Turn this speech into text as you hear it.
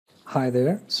Hi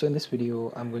there. So in this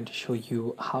video, I'm going to show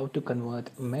you how to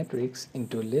convert matrix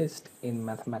into list in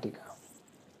Mathematica.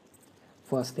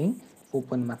 First thing,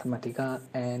 open Mathematica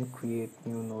and create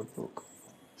new notebook.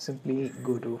 Simply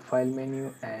go to File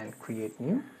menu and create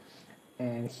new.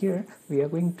 And here we are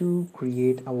going to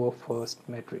create our first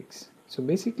matrix. So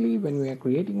basically, when we are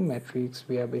creating matrix,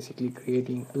 we are basically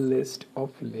creating a list of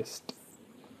list.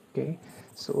 Okay,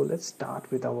 so let's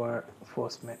start with our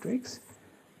first matrix.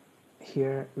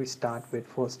 Here we start with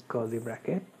first curly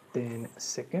bracket, then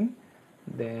second,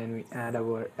 then we add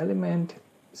our element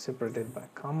separated by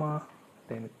comma,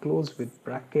 then close with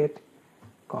bracket,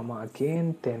 comma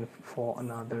again, then for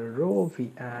another row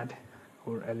we add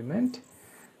our element,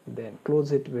 then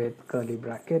close it with curly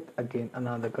bracket, again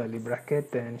another curly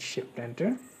bracket, then shift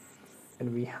enter,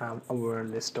 and we have our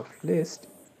list of list,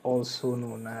 also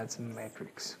known as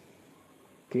matrix.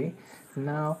 Okay,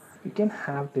 now you can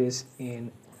have this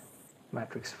in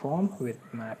matrix form with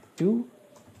mat2,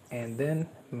 and then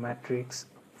matrix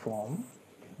form,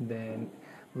 then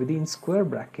within square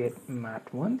bracket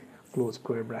mat1, close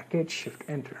square bracket, shift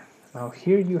enter. Now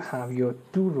here you have your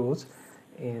two rows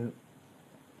in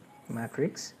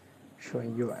matrix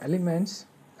showing your elements.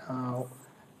 Now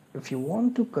if you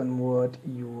want to convert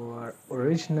your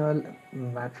original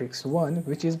matrix 1,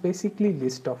 which is basically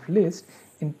list of list,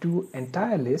 into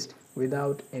entire list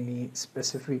without any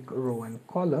specific row and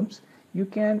columns, you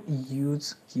can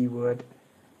use keyword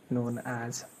known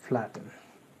as flatten.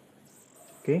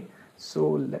 Okay,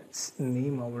 so let's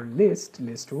name our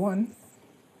list1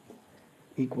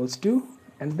 equals to,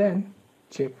 and then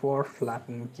check for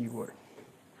flatten keyword.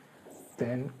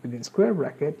 Then within square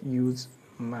bracket use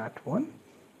mat1,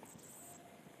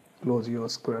 close your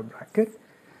square bracket,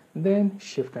 then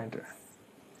shift enter,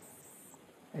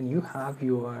 and you have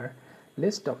your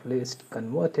list of list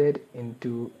converted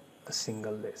into a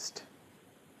single list.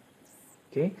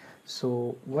 Okay,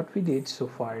 so what we did so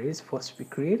far is, first we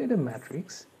created a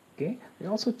matrix. Okay, we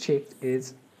also checked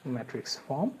its matrix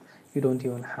form. You don't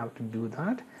even have to do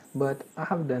that, but I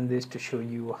have done this to show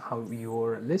you how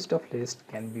your list of list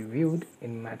can be viewed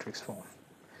in matrix form.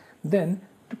 Then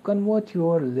to convert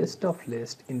your list of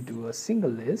list into a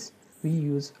single list, we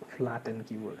use flatten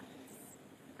keyword,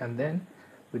 and then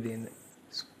within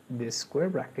this square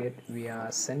bracket we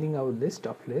are sending our list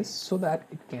of lists so that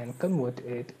it can convert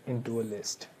it into a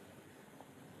list.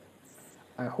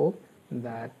 I hope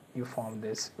that you found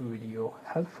this video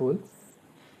helpful.